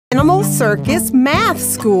Animal Circus Math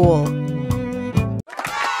School.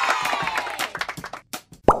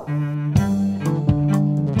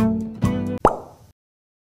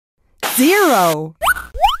 Zero.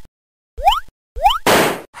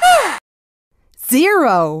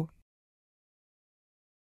 Zero.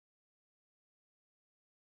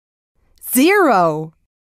 Zero.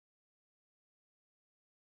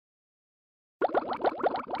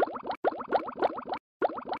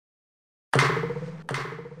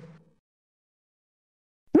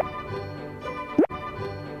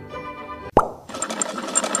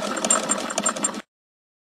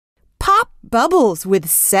 Pop bubbles with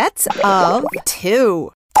sets of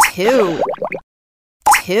two, two,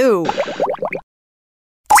 two,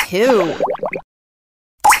 two,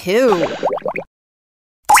 two,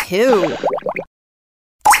 two,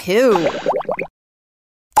 two,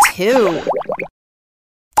 two,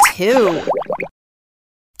 two,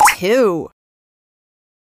 two.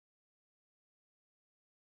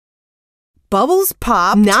 Bubbles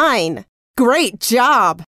pop 9. Great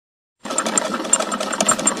job!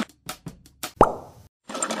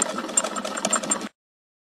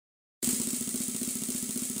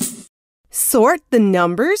 Sort the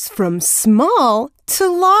numbers from small to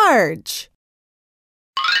large.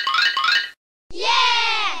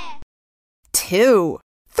 Yeah! 2,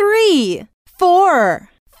 3, 4,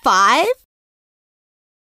 5.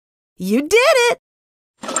 You did it!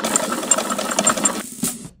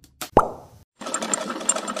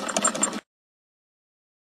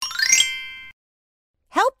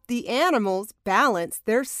 Help the animals balance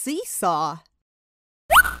their seesaw.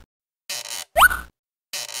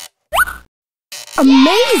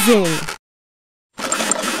 Amazing!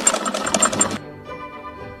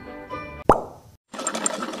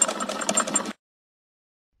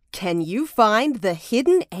 Can you find the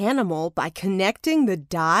hidden animal by connecting the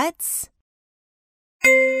dots?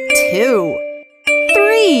 2,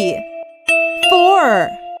 3, 4,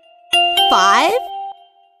 5,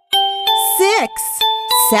 6,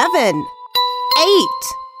 7, 8,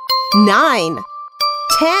 9,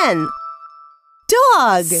 10.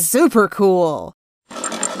 Dog! Super cool!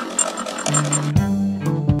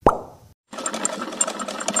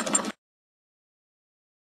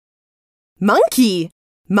 Monkey,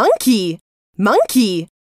 monkey, monkey.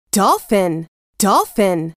 Dolphin,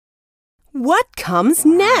 dolphin. What comes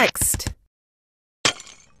next?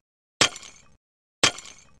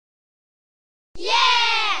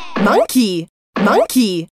 Yeah! Monkey,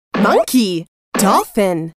 monkey, monkey.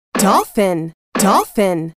 Dolphin, dolphin,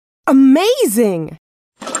 dolphin. Amazing!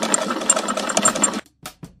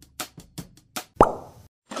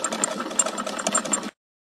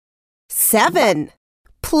 Seven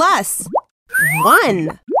plus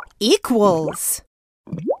 1 equals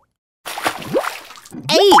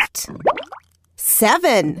 8.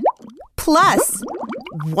 7 plus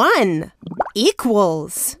 1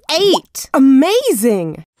 equals 8.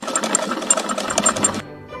 Amazing!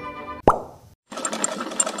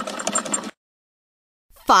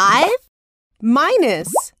 Five minus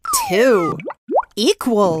 2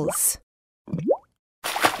 equals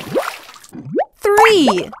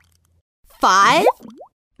 3. 5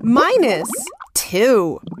 minus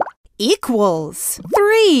 2 equals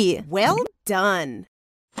 3. Well done.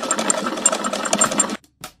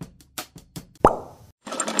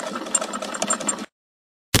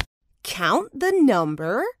 Count the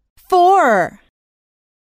number 4.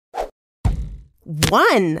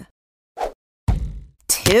 1,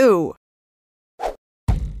 2,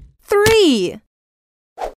 3,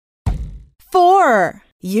 4.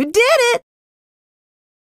 You did it!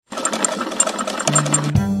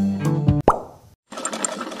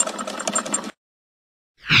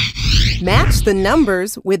 Match the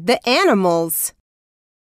numbers with the animals.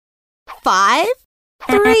 5,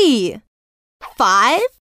 3, 5,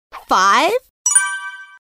 5,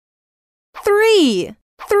 3,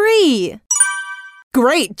 3.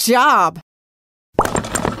 Great job!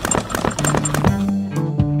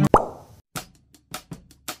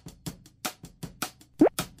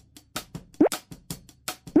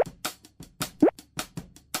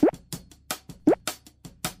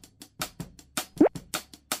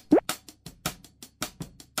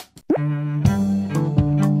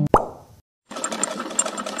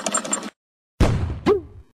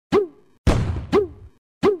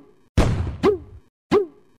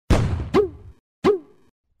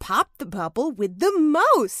 Pop the bubble with the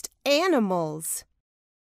most animals.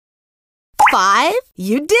 5.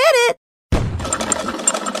 You did it!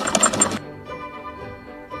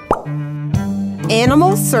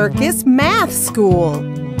 Animal Circus Math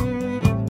School.